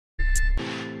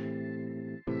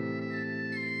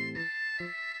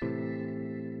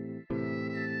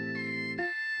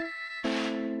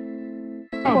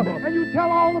And you tell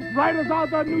all the writers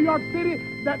out there in New York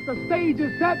City that the stage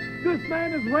is set. This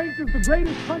man is ranked as the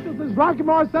greatest puncher since Rocky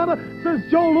Marciano, since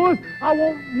Joe Louis. I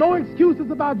want no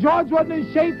excuses about George wasn't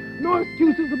in shape. No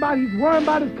excuses about he's worrying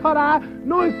about his cut eye.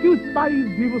 No excuses about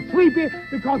he was sleepy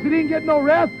because he didn't get no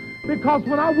rest. Because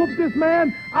when I whoop this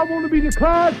man, I want to be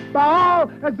declared by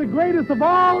all as the greatest of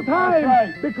all time.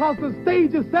 Right. Because the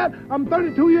stage is set. I'm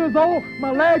 32 years old. My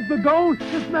legs are gone.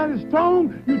 This man is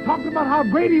strong. You talked about how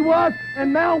great he was,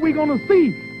 and now we're going to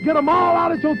see. Get them all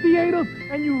out at your theaters,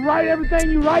 and you write everything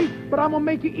you write, but I'm going to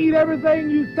make you eat everything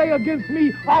you say against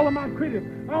me, all of my critics.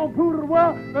 I'm going to prove to the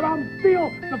world that I'm still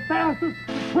the fastest,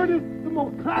 the prettiest, the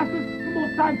most classic, the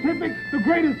most scientific, the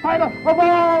greatest fighter of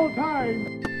all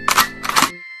time.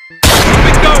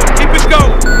 Keep it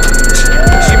going.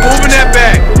 Keep moving that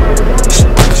bag.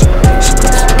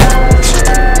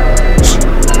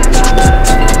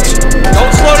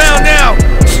 Don't slow down now.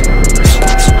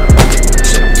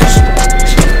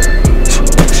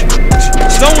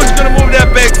 No one's gonna move that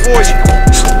bag for you.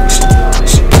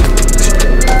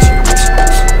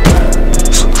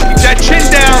 Keep that chin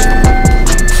down.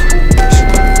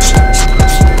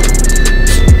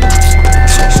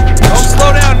 Don't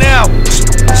slow down now.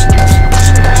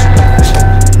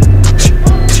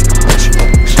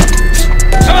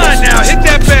 Now, hit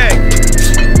that bag.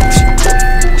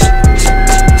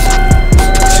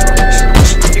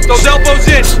 Kick those elbows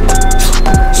in.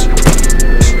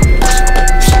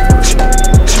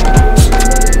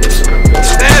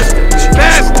 Fast,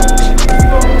 fast.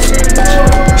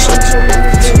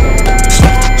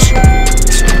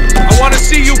 I want to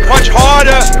see you punch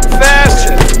harder,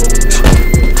 faster.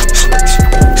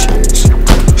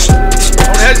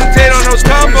 Don't hesitate on those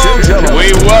combos.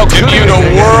 We welcome you to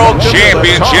World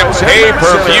Championship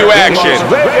pay-per-view action.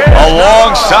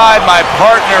 Alongside my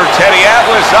partner, Teddy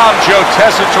Atlas, I'm Joe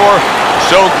Tessitore.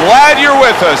 So glad you're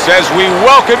with us as we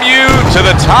welcome you to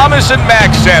the Thomas &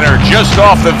 Mack Center just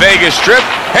off the Vegas Strip.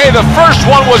 Hey, the first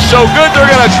one was so good, they're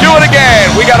going to do it again.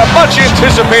 We got a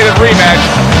much-anticipated rematch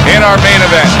in our main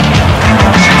event.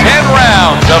 10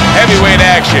 rounds of heavyweight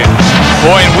action.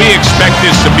 Boy, and we expect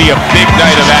this to be a big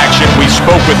night of action. We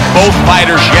spoke with both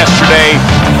fighters yesterday.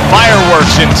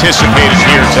 Fireworks anticipated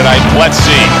here tonight. Let's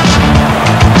see.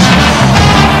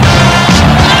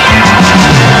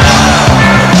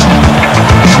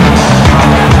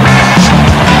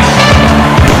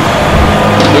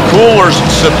 The Cooler's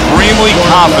supremely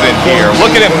confident here.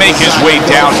 Look at him make his way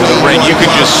down to the ring. You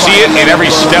can just see it in every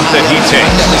step that he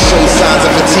takes. Never show signs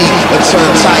of fatigue or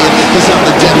turn tired, cause I'm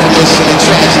the definition of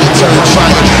tragedy turned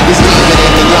triumph. It's David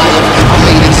and Goliath. I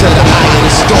made it to the eye of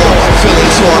the storm,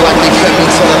 feeling torn like they fed me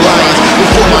to the lions.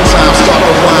 Before my time start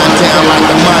to wind down like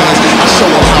the Mayans, I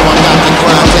show them how I got the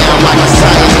grind down like a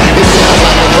science. It sounds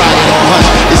like a riot on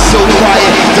hunt. It's so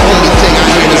quiet, the only thing I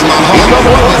hear is my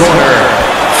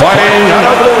heart. Fighting out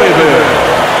of Louisville,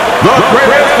 the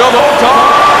greatest of all time.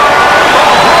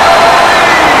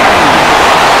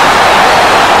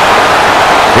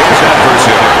 His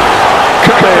adversary,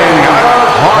 coming out of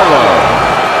Harlem,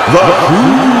 the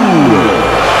Cooler.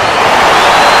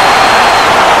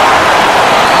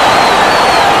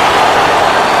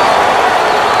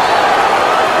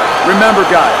 Remember,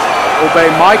 guys, obey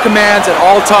my commands at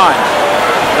all times.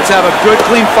 Let's have a good,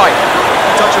 clean fight.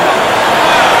 Touch him up.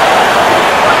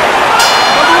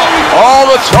 All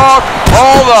the talk,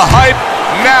 all the hype,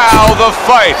 now the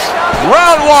fight.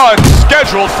 Round one,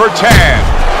 scheduled for 10.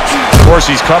 Of course,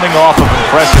 he's coming off of an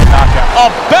impressive knockout. A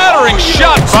battering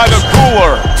shot by the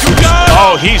Cooler.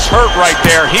 Oh, he's hurt right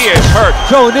there. He is hurt.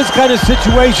 So in this kind of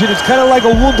situation, it's kind of like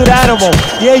a wounded animal.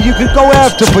 Yeah, you can go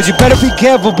after, but you better be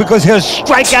careful because he'll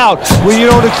strike out when you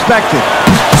don't expect it.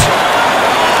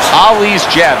 Ali's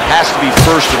jab has to be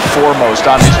first and foremost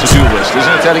on his to-do list,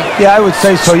 isn't it, Teddy? Yeah, I would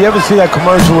say so. You ever see that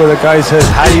commercial where the guy says,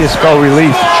 how do you spell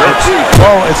relief? Sure.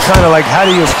 Well, it's kind of like, how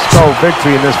do you spell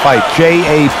victory in this fight?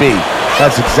 J-A-B.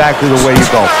 That's exactly the way you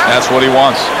go. That's what he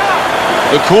wants.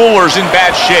 The Cooler's in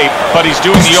bad shape, but he's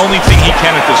doing the only thing he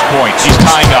can at this point. He's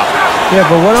tying up. Yeah,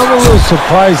 but what I'm a little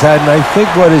surprised at, and I think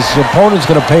what his opponent's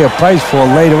going to pay a price for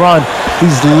later on,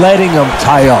 he's letting him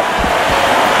tie up.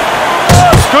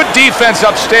 Good defense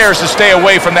upstairs to stay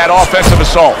away from that offensive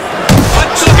assault.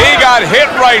 He got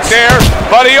hit right there,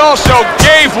 but he also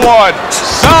gave one.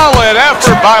 Solid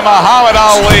effort by Muhammad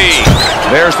Ali.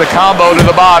 There's the combo to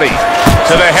the body.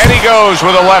 To the head he goes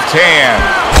with a left hand.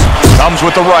 Comes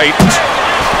with the right.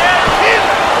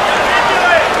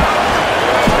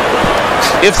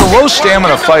 If the low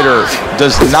stamina fighter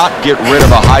does not get rid of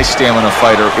a high stamina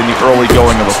fighter in the early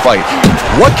going of a fight,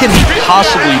 what can he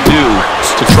possibly do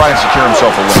to try and secure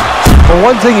himself a win.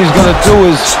 Well, one thing he's going to do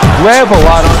is grab a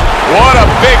lot on. What a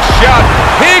big shot.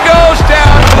 He goes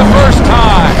down for the first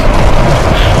time.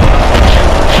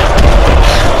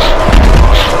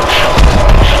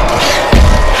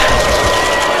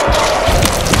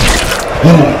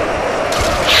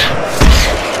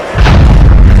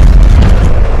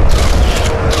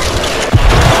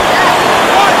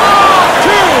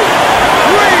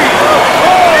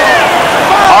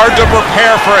 Hard to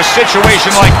prepare for a situation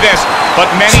like this, but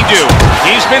many do.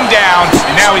 He's been down,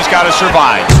 and now he's got to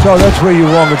survive. So that's where you're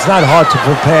wrong. It's not hard to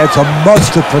prepare. It's a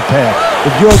must to prepare.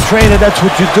 If you're a trainer, that's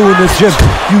what you do in the gym.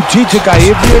 You teach a guy.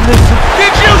 If you're in this...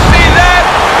 Did you see that?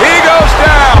 He goes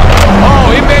down.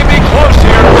 Oh, he may be close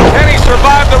here. Can he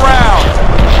survive the round?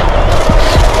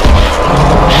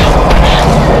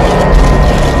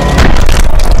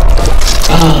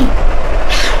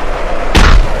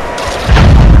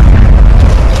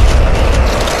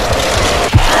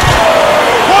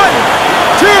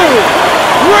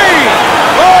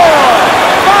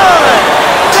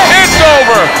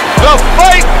 The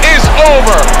fight is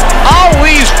over.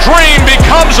 Ali's dream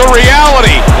becomes a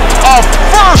reality. A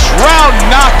first-round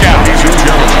knockout. Ladies and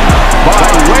gentlemen, by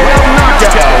way of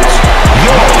knockouts,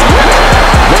 your winner,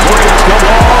 the greatest of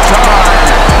all time,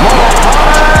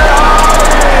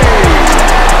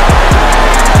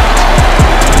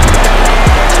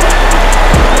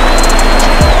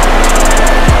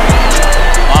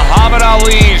 Muhammad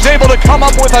Ali is able to come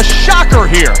up with a shocker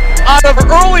here. Out of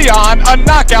early on, a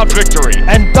knockout victory.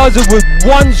 And does it with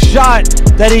one shot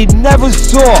that he never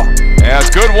saw. Yeah, it's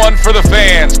a good one for the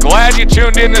fans. Glad you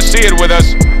tuned in to see it with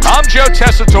us. I'm Joe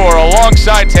Tessitore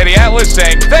alongside Teddy Atlas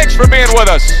saying thanks for being with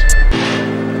us.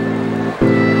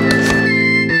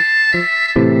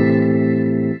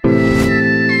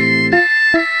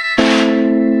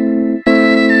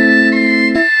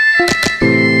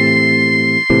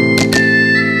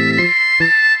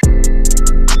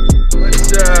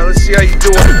 Let's see how you do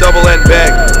on the double end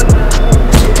bag.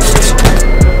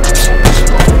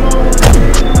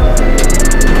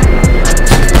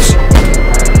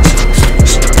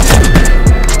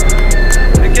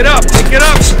 Pick it up, pick it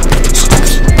up.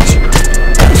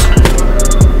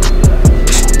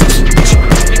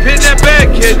 Keep hitting that bag,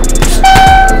 kid.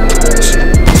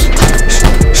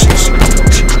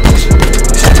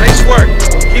 Nice work.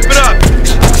 Keep it up.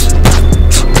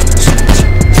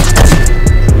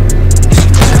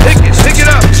 Pick it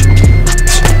up.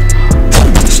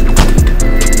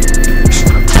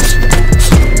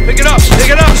 Pick it up, pick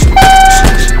it up.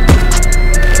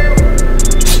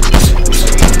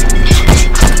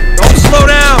 Don't slow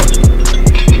down.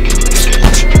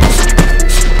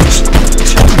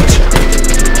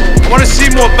 I want to see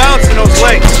more bounce in those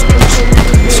legs.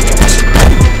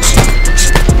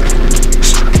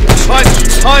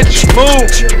 Punch, punch, move.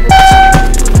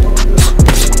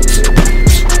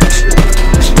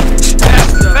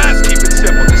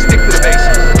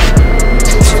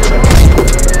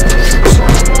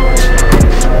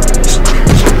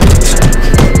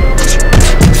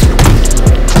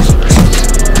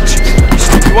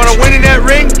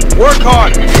 Work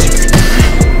hard.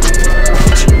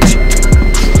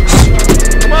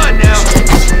 Come on now.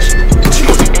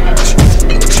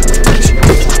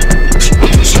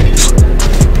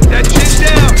 That chin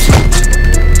down.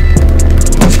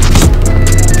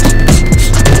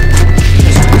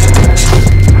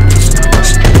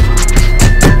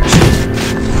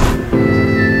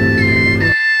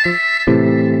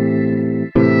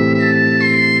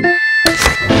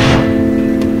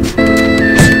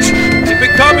 Keep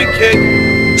it coming, kid.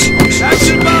 That's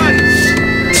your body.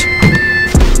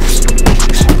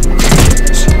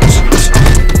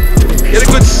 Get a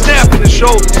good snap in the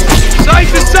shoulder. Side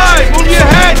to side, move your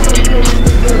head.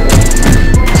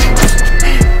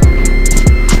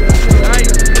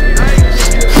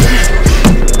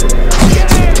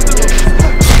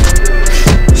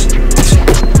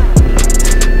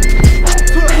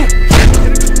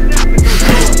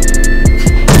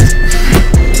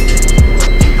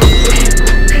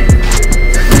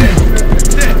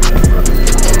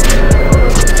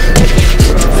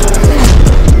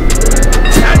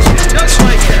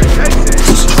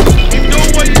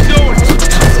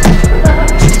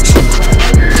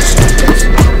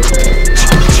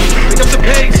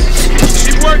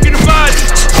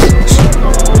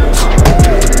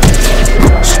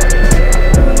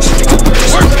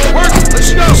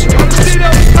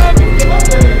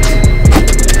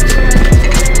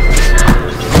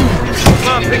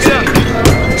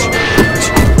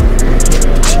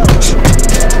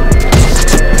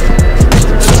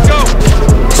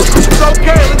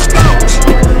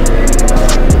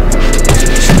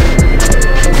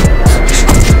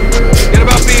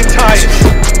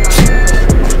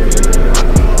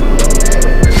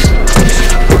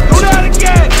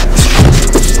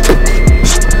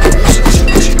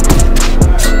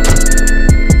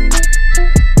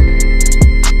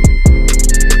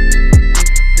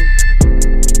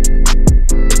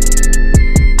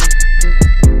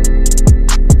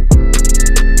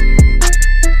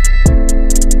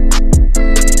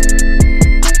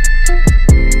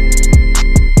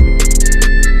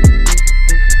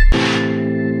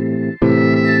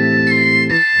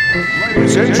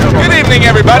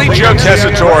 Joe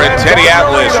Tessitore and Teddy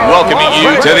Atlas welcoming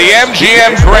you to the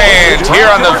MGM Grand here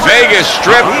on the Vegas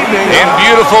Strip in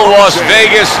beautiful Las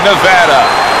Vegas, Nevada.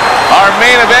 Our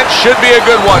main event should be a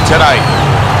good one tonight.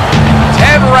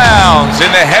 10 rounds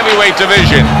in the heavyweight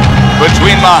division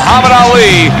between Muhammad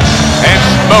Ali and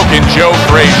Smokin' Joe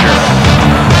Frazier.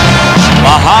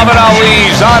 Muhammad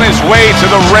Ali's on his way to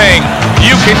the ring.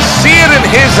 You can see it in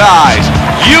his eyes.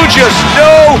 You just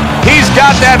know he's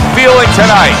got that feeling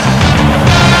tonight.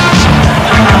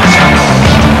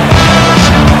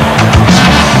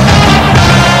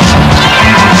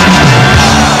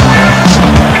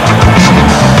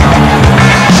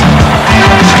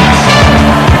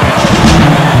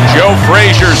 Joe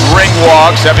Frazier's ring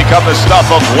walks have become the stuff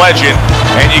of legend,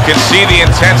 and you can see the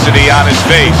intensity on his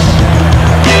face.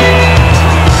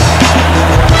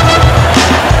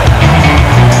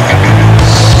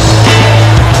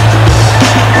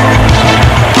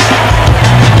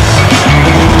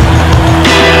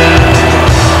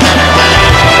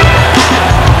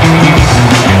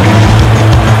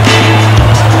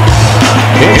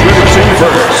 Introducing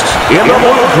first, in the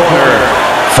blue corner,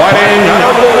 fighting out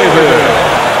of Louisville,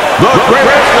 the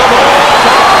greatest of all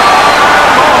time,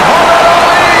 Muhammad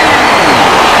Ali!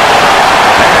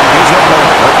 And his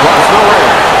opponent across the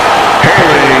ring,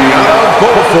 hailing out of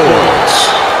Beaufort,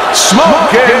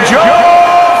 Smokin' Joe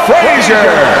Frazier!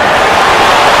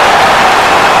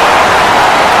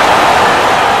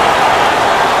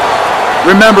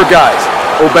 Remember, guys,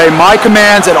 obey my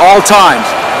commands at all times.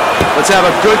 Let's have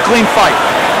a good, clean fight.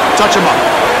 Touch him up.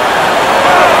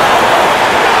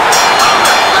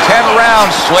 10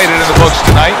 rounds slated in the books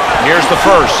tonight. Here's the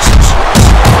first.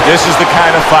 This is the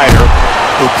kind of fighter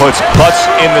who puts butts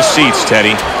in the seats,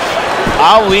 Teddy.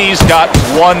 Ali's got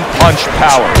one-punch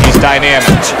power. He's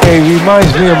dynamic. He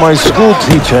reminds me of my school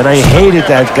teacher, and I hated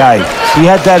that guy. He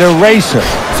had that eraser,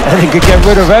 and he could get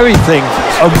rid of everything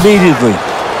immediately.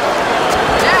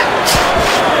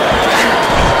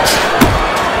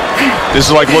 This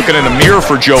is like looking in a mirror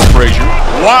for Joe Frazier.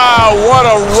 Wow, what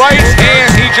a right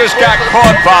hand he just got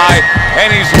caught by,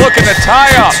 and he's looking to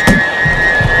tie up.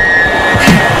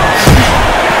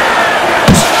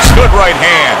 Good right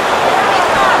hand.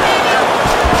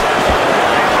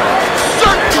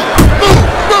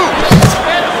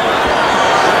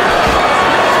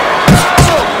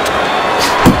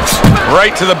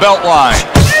 Right to the belt line.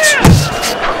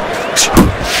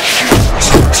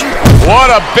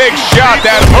 What a big shot,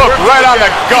 that hook right on the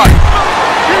gut.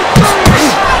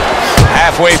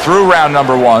 Halfway through round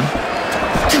number one.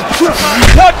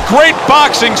 What great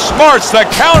boxing smarts, the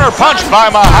counter punch by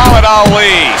Muhammad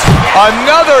Ali.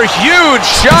 Another huge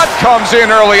shot comes in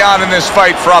early on in this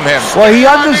fight from him. Well, he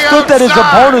understood that his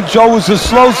opponent, Joe, was a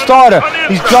slow starter.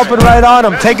 He's jumping right on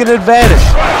him, taking advantage.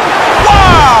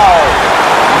 Wow!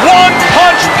 One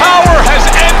punch power has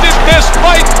ended this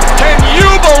fight. Can you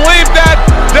believe that?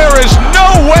 There is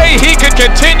no way he can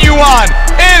continue on.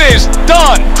 It is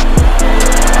done.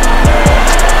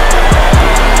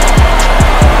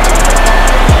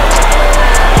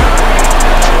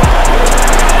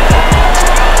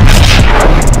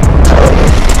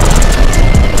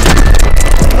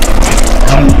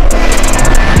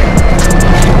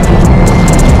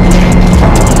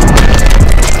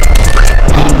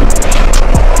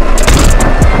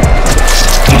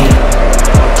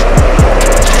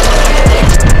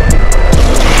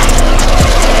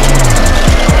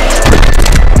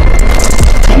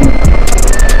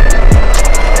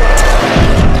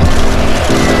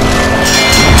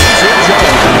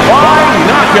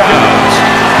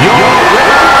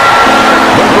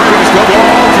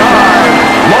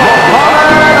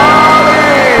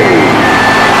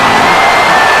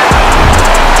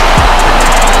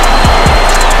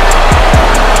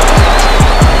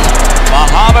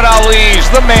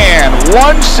 The man,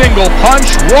 one single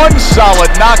punch, one solid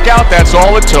knockout, that's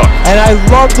all it took. And I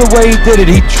love the way he did it.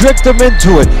 He tricked him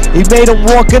into it. He made him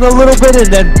walk in a little bit and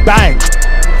then bang.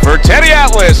 For Teddy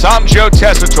Atlas, I'm Joe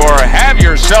Tessitore. Have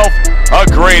yourself a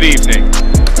great evening.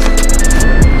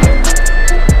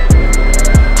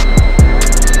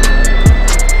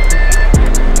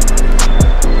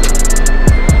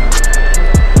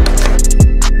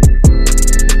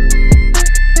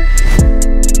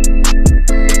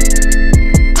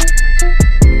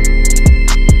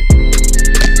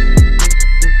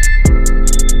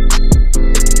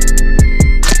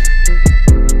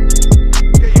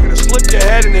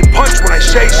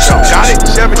 Say so. Got it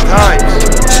 7 times.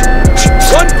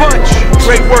 One punch.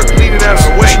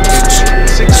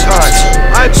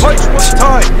 I punch one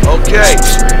time. Okay.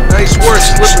 Nice work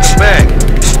slipping the bag.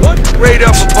 One great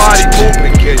upper body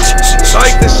movement, kid.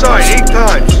 Side to side, 8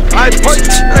 times. I punch.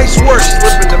 Nice work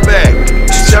slipping the bag.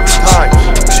 7 times.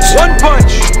 One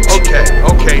punch. Okay,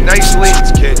 okay. Nice leads,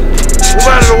 kid. Move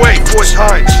out of the way 4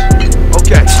 times.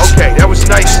 Okay, okay. That was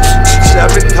nice.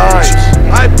 7 times.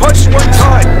 I punched 1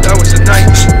 time. That was a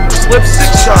nice. Slip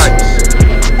 6 times.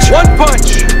 1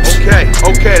 punch. Okay,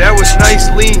 okay. That was nice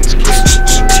leans, kid.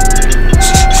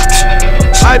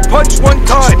 I punched 1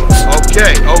 time.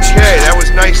 Okay, okay, that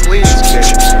was nice leans, kid.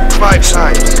 5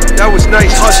 times. That was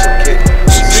nice hustle, kid.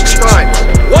 6 times.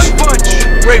 1 punch.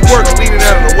 Great work leaning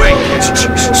out of the way, kid.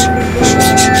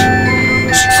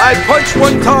 I punched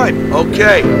 1 time.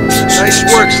 Okay, nice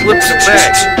work slipping the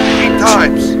bag. 8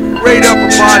 times. Great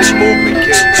upper body movement,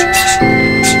 kid.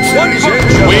 1 punch.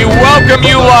 We welcome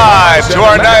you live to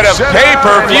our night of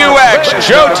pay-per-view action.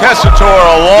 Joe Tessitore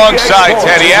alongside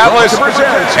Teddy Atlas,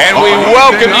 and we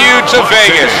welcome you to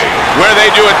Vegas, where they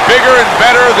do it bigger and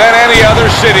better than any other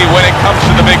city when it comes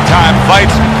to the big-time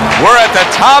fights. We're at the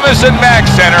Thomas and Mack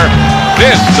Center.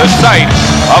 This the site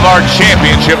of our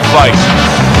championship fight.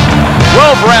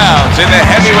 12 rounds in the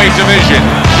heavyweight division.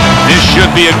 This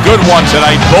should be a good one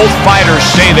tonight. Both fighters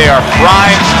say they are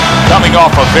primed, coming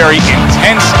off a very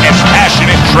intense and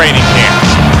passionate training camp.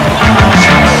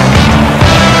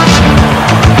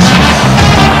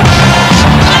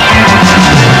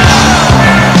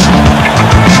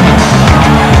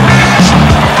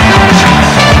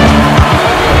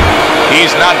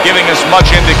 He's not giving us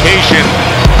much indication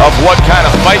of what kind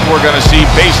of fight we're going to see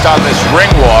based on this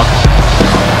ring walk.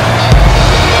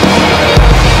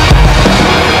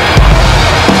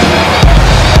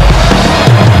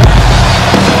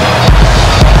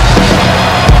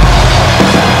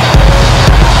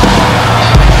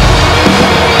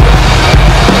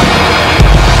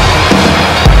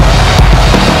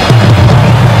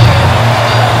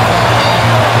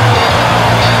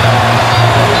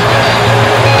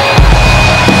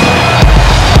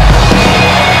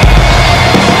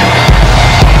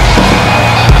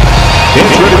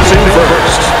 Introducing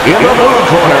first, in the blue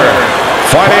corner,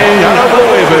 fighting out of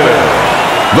Louisville,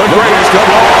 the greatest of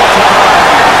all time,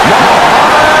 Muhammad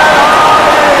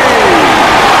Ali.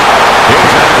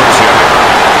 His adversary,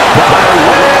 by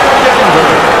way of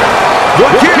Denver, the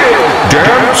Kid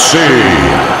Dempsey.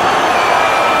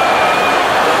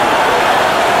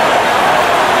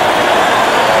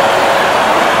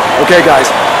 Okay, guys,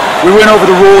 we went over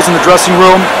the rules in the dressing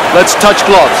room. Let's touch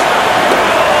gloves.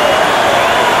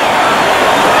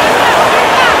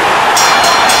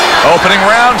 Opening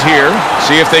round here.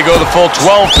 See if they go the full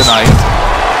 12 tonight.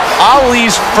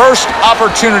 Ali's first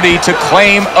opportunity to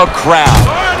claim a crown.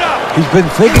 He's been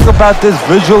thinking about this,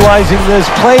 visualizing this,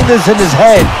 playing this in his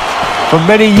head for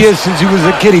many years since he was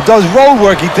a kid. He does road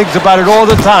work. He thinks about it all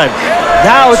the time.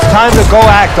 Now it's time to go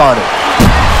act on it.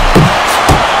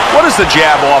 What does the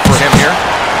jab offer him here?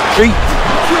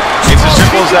 It's as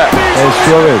simple as that. It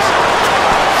sure is.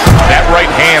 That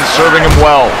right hand serving him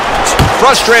well.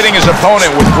 Frustrating his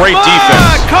opponent with great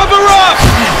defense. Cover up!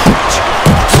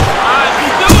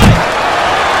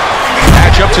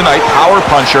 Matchup tonight, power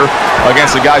puncher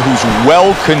against a guy who's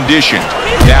well-conditioned.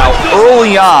 Now,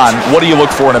 early on, what do you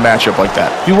look for in a matchup like that?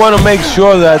 You want to make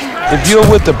sure that if you're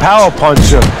with the power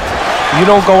puncher, you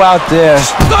don't go out there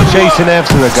chasing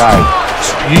after the guy.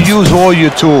 You use all your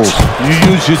tools. You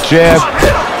use your jab,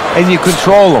 and you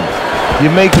control him. You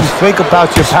make him think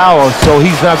about your power so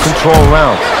he's not controlling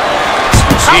rounds.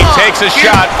 He takes a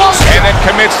shot and then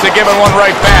commits to giving one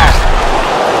right back.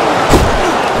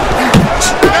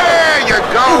 There you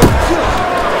go.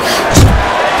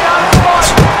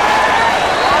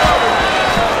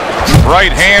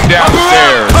 Right hand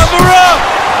downstairs. Cover up!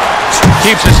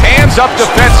 Keeps his hands up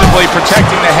defensively,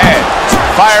 protecting the head.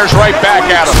 Fires right back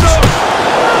at him.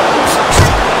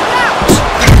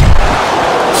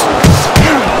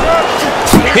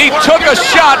 He took a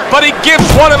shot, but he gives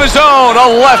one of his own. A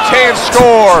left hand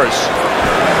scores.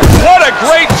 What a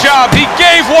great job. He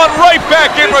gave one right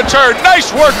back in return.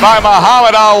 Nice work by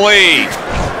Muhammad Ali.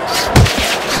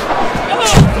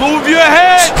 Move your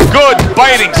head! Good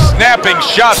biting, snapping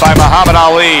shot by Muhammad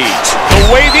Ali. The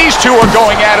way these two are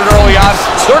going at it early on,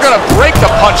 they're going to break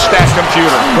the punch stat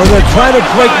computer. Well, they're trying to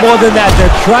break more than that.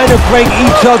 They're trying to break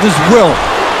each other's will.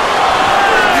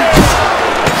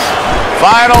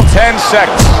 Final 10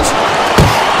 seconds.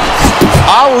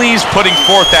 Ali's putting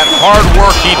forth that hard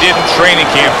work he did in training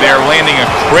camp there, landing a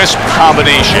crisp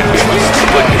combination.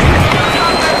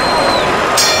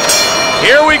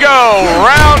 Here we go.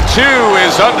 Round 2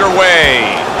 is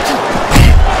underway.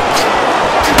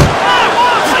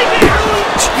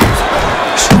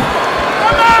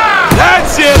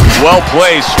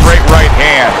 Well-placed straight right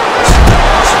hand.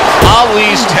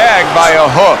 Ali's tagged by a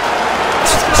hook.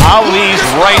 Ali's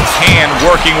right hand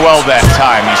working well that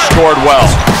time. He scored well.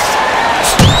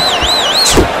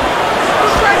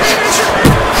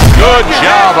 Good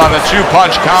job on the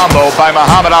two-punch combo by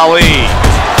Muhammad Ali.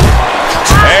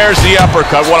 There's the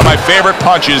uppercut, one of my favorite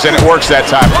punches, and it works that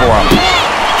time for him.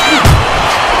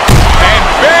 And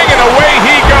bang, and away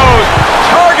he goes,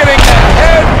 targeting the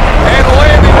head and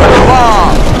landing with a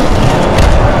bomb.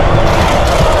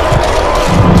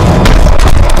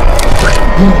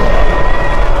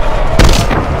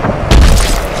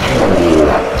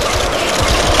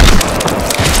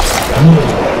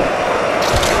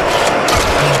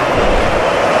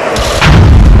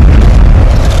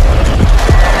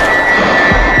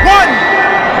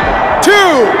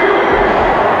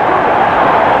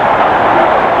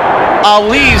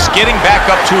 Ali's getting back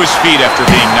up to his feet after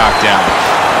being knocked down.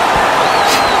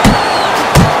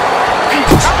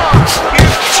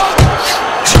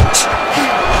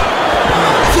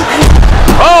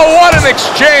 Oh, what an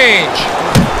exchange!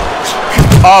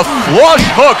 A flush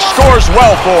hook scores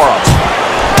well for him.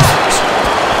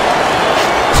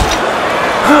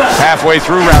 Halfway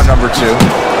through round number 2.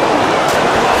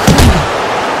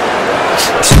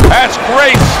 That's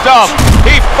great stuff.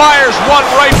 He fires one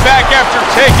right back after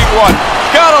taking one.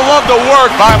 Gotta love the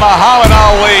work by Muhammad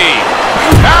Ali.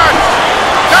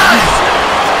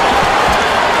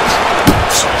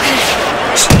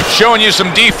 Showing you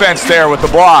some defense there with the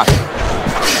block.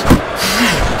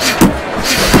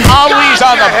 Ali's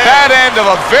on the bad end of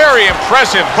a very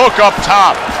impressive hook up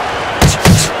top.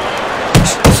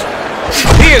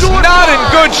 He is not in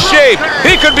good shape.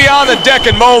 He could be on the deck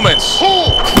in moments.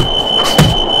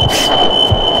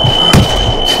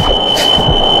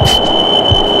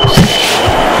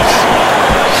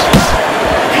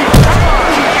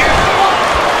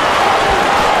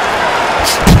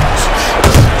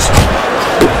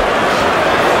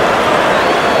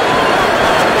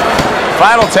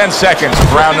 Final 10 seconds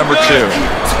of round number 2.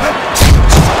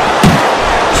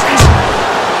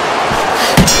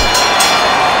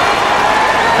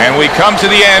 And we come to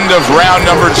the end of round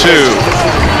number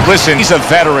 2. Listen, he's a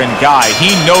veteran guy.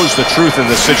 He knows the truth of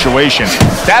the situation.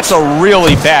 That's a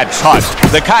really bad cut.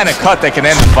 The kind of cut that can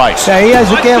end the fight. Yeah, he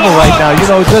has a gamble right now. You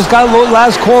know, just got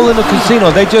last call in the casino.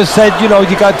 They just said, you know,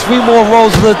 you got 3 more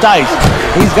rolls of the dice.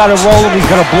 He's got to roll him. He's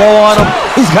got to blow on him.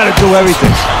 He's got to do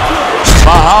everything.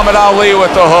 Muhammad Ali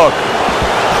with the hook.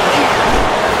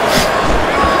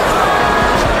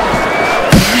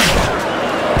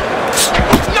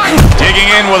 Digging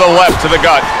in with a left to the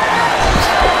gut.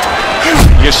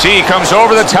 You see he comes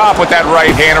over the top with that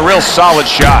right hand, a real solid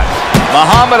shot.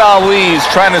 Muhammad Ali is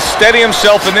trying to steady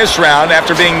himself in this round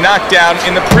after being knocked down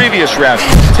in the previous round.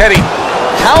 Teddy,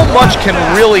 how much can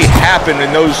really happen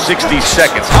in those 60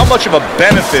 seconds? How much of a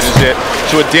benefit is it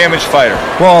to a damaged fighter?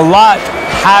 Well, a lot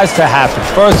has to happen.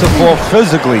 First of all,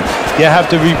 physically, you have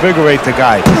to revigorate the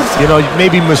guy. You know,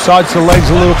 maybe massage the legs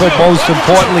a little bit. Most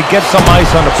importantly, get some ice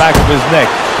on the back of his neck.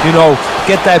 You know,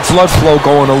 get that blood flow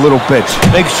going a little bit.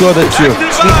 Make sure that you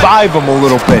revive him a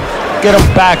little bit. Get him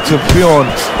back to feeling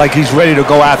like he's ready to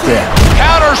go out there.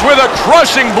 Counters with a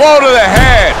crushing blow to the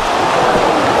head.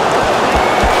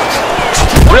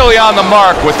 Really on the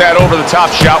mark with that over-the-top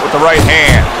shot with the right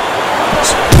hand.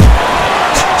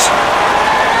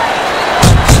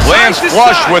 Lands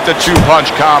flush with the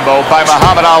two-punch combo by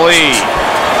Muhammad Ali.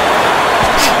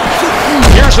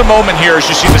 Here's a moment here as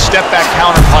you see the step-back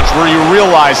counter-punch where you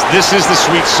realize this is the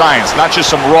sweet science, not just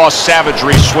some raw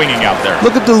savagery swinging out there.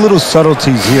 Look at the little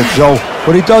subtleties here, Joe.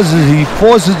 What he does is he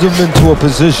forces him into a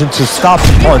position to stop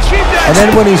the punch. And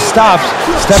then when he stops,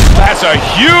 steps back. That's a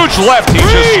huge left he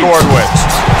just scored with.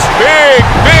 Big,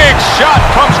 big shot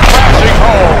comes crashing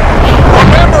home.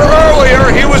 Remember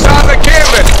earlier, he was on the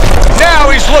canvas.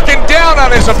 Now he's looking down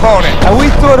on his opponent. And we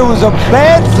thought it was a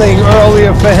bad thing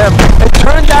earlier for him. It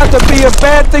turned out to be a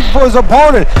bad thing for his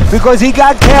opponent because he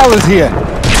got careless here. 1, 2,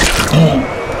 3,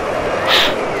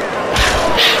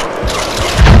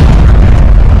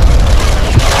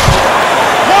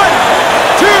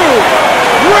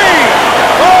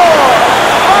 4,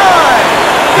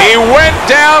 5. He went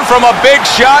down from a big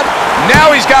shot.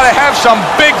 Now he's got to have some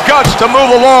big guts to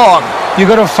move along. You're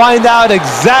going to find out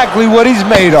exactly what he's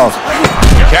made of.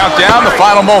 Count down the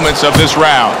final moments of this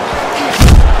round.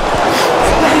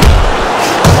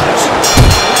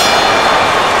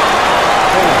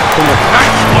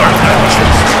 Nice work.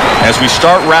 As we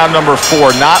start round number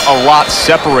 4, not a lot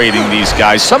separating these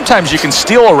guys. Sometimes you can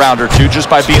steal a round or two just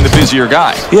by being the busier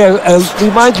guy. Yeah, it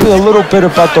reminds me a little bit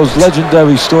about those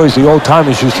legendary stories the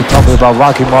old-timers used to tell me about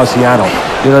Rocky Marciano.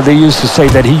 You know, they used to say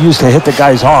that he used to hit the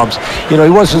guy's arms. You know,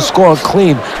 he wasn't scoring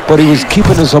clean, but he was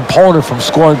keeping his opponent from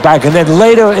scoring back. And then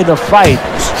later in the fight,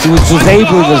 he was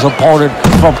disabling his opponent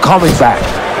from coming back.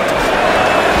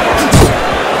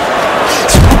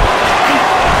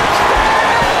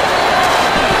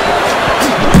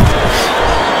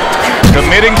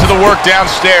 Committing to the work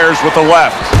downstairs with the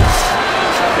left.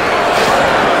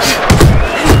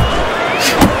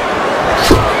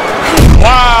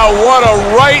 Wow, what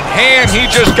a right hand he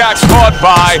just got caught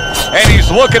by, and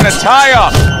he's looking to tie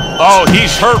up. Oh,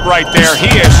 he's hurt right there.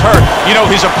 He is hurt. You know,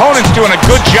 his opponent's doing a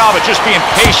good job of just being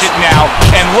patient now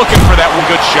and looking for that one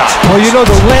good shot. Well, you know,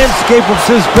 the landscape of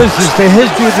this business, the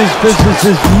history of this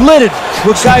business is littered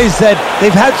with guys that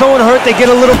they've had someone hurt, they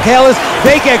get a little careless,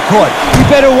 they get caught. You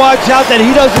better watch out that he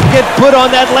doesn't get put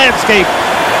on that landscape.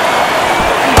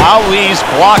 Ali's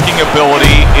blocking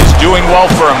ability is doing well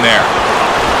for him there.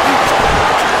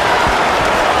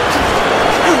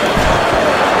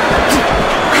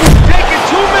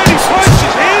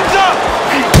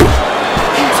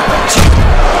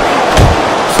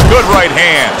 Good right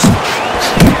hand.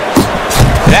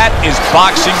 That is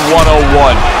boxing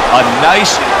 101. A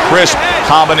nice, crisp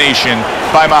combination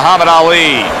by Muhammad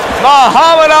Ali.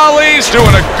 Muhammad Ali's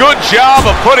doing a good job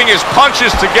of putting his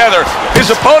punches together.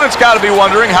 His opponent's got to be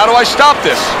wondering, how do I stop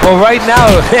this? Well, right now,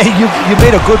 you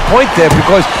made a good point there,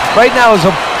 because right now his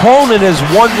opponent is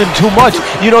wondering too much.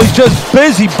 You know, he's just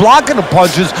busy blocking the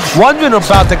punches, wondering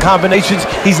about the combinations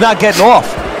he's not getting off.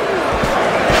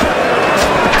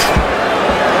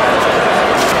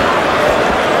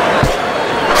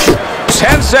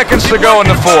 10 seconds to go in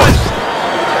the fourth.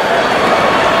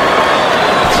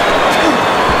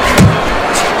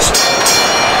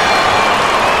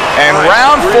 And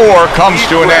round 4 comes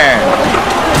to an end.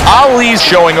 Ali's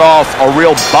showing off a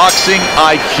real boxing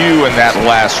IQ in that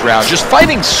last round. Just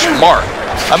fighting smart.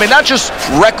 I mean, not just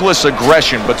reckless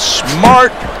aggression, but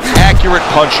smart, accurate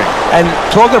punching. And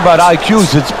talking about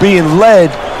IQs, it's being led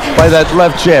by that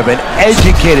left jab, an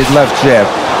educated left jab.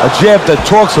 A jab that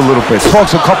talks a little bit,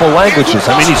 talks a couple languages.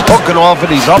 I mean, he's hooking off it,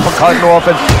 he's uppercutting off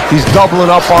it, he's doubling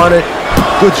up on it.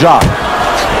 Good job.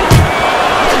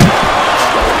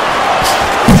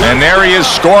 And there he is,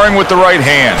 scoring with the right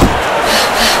hand.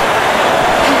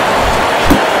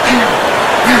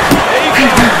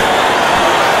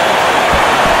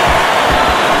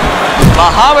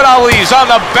 Muhammad Ali's on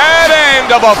the bad end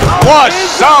of a flush,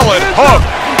 solid hook.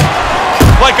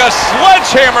 Like a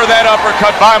sledgehammer, that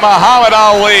uppercut by Muhammad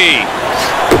Ali.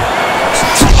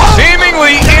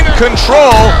 Seemingly in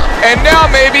control, and now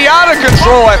maybe out of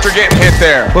control after getting hit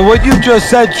there. But what you just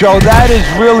said, Joe, that is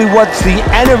really what's the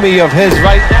enemy of his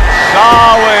right now.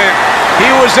 Solid. He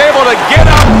was able to get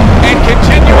up and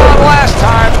continue on last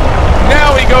time.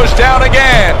 Now he goes down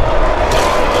again.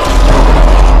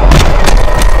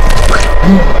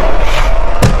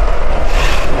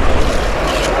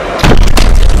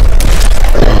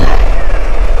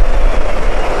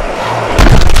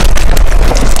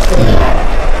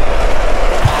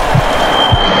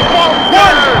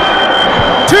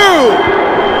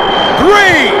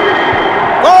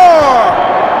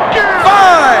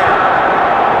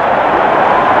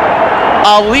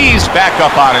 Ali's back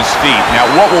up on his feet. Now,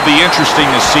 what will be interesting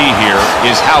to see here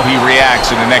is how he reacts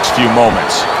in the next few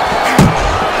moments.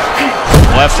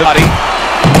 Left body,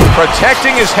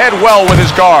 protecting his head well with his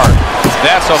guard.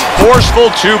 That's a forceful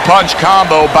two-punch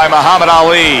combo by Muhammad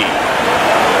Ali.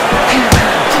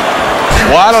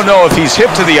 Well, I don't know if he's hip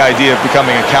to the idea of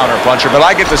becoming a counter-puncher, but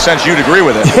I get the sense you'd agree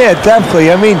with it. Yeah, definitely.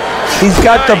 I mean, he's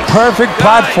got the perfect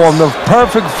platform, the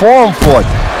perfect form for it.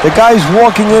 The guy's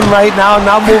walking in right now,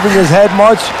 not moving his head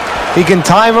much. He can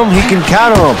time him, he can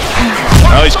counter him.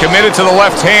 Well, he's committed to the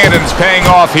left hand, and it's paying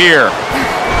off here.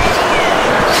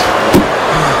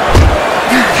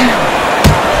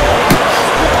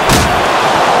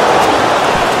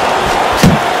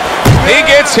 He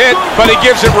gets hit, but he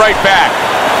gives it right back.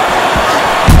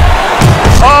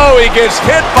 Oh, he gets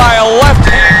hit by a left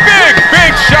hand.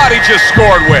 Big shot he just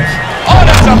scored with. Oh,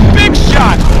 that's a big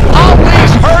shot.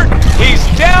 Ali's hurt. He's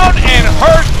down and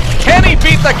hurt. Can he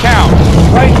beat the count?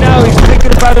 Right now, he's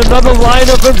thinking about another line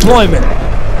of employment.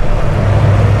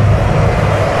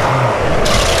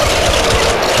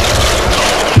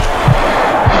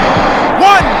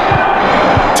 One,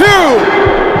 2,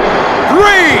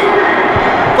 3,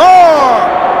 4,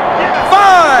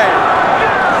 5,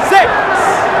 6.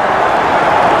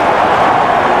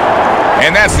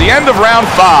 And that's the end of round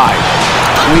 5.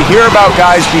 We hear about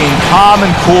guys being calm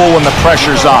and cool when the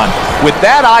pressure's on. With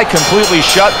that eye completely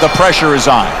shut, the pressure is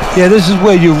on. Yeah, this is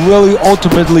where you're really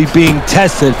ultimately being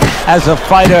tested as a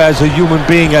fighter, as a human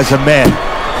being, as a man.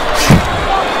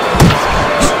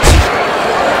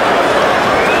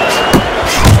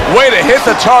 Way to hit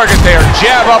the target there.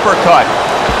 Jab uppercut.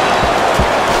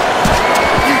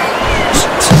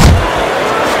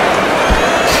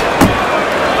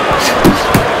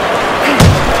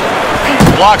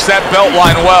 Blocks that belt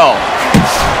line well.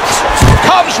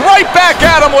 Comes right back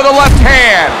at him with a left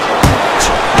hand.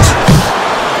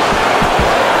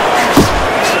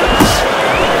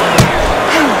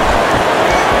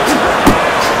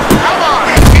 Come on.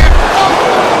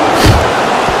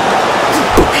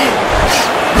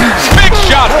 Big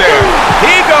shot there.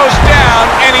 He goes down,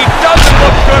 and he doesn't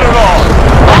look good at all.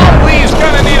 Ali's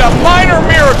going to need a minor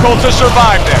miracle to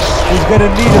survive this. He's going to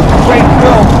need a great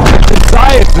will and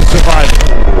desire to survive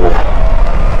it.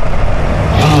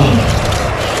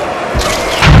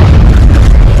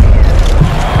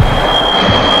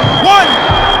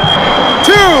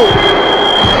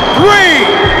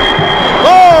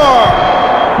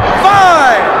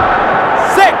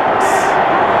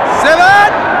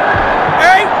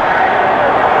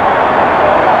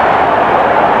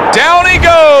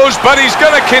 But he's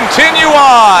going to continue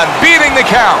on, beating the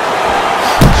count.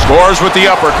 Scores with the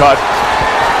uppercut.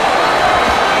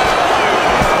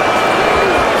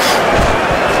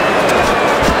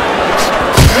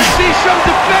 You see some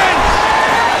defense.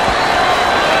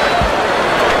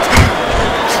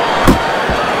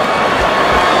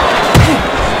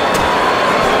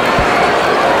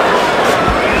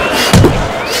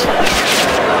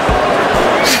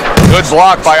 Good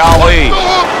block by Ali.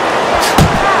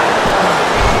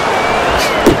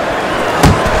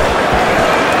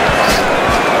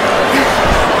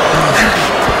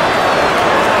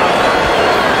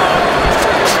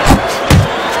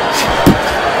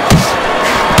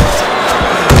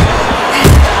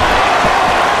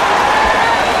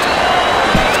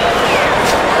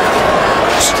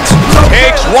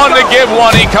 One to give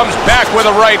one. He comes back with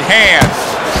a right hand.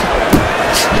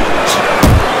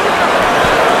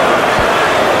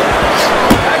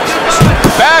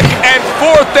 Back and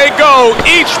forth they go,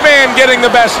 each man getting the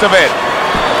best of it.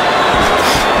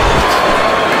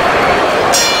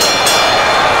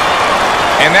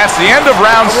 And that's the end of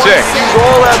round 6.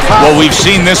 Well, we've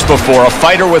seen this before, a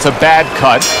fighter with a bad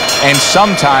cut, and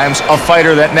sometimes a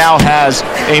fighter that now has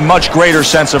a much greater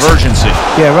sense of urgency.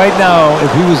 Yeah, right now,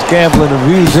 if he was gambling, if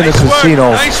he was in a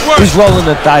casino, he's rolling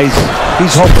the dice.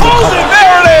 He's hoping to come.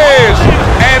 There it is!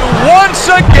 And once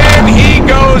again, he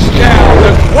goes down.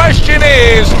 The question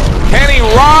is, can he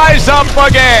rise up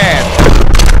again?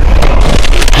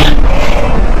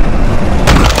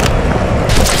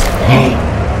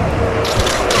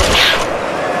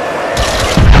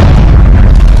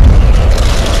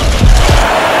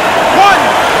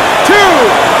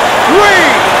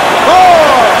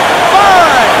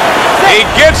 He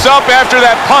gets up after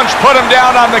that punch put him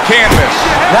down on the canvas.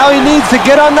 Now he needs to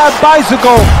get on that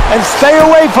bicycle and stay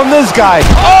away from this guy.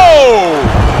 Oh!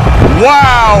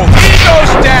 Wow! He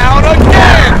goes down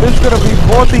again! This is going to be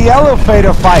for the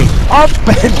elevator fight. Up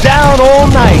and down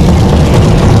all night.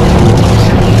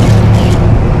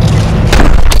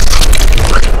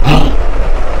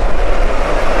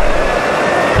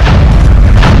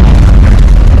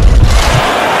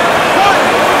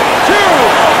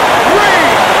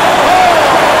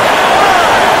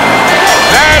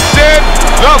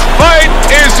 The fight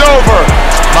is over.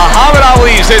 Muhammad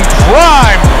Ali's in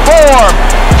prime form.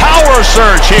 Power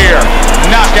surge here.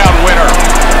 Knockout winner.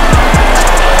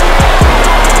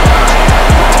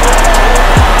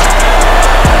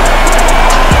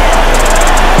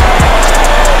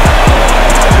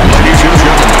 Ladies and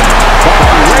gentlemen, by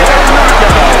way of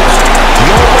knockouts,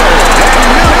 your winner and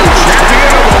new champion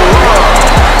of the world,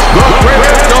 the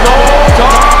greatest of all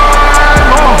time,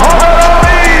 Muhammad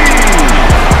Ali.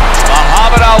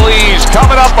 Muhammad Ali's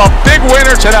coming up a big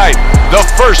winner tonight. The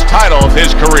first title of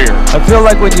his career. I feel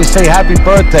like when you say happy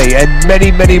birthday and many,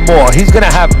 many more, he's going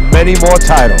to have many more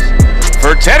titles.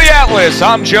 For Teddy Atlas,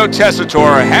 I'm Joe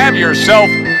Tessitore. Have yourself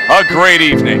a great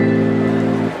evening.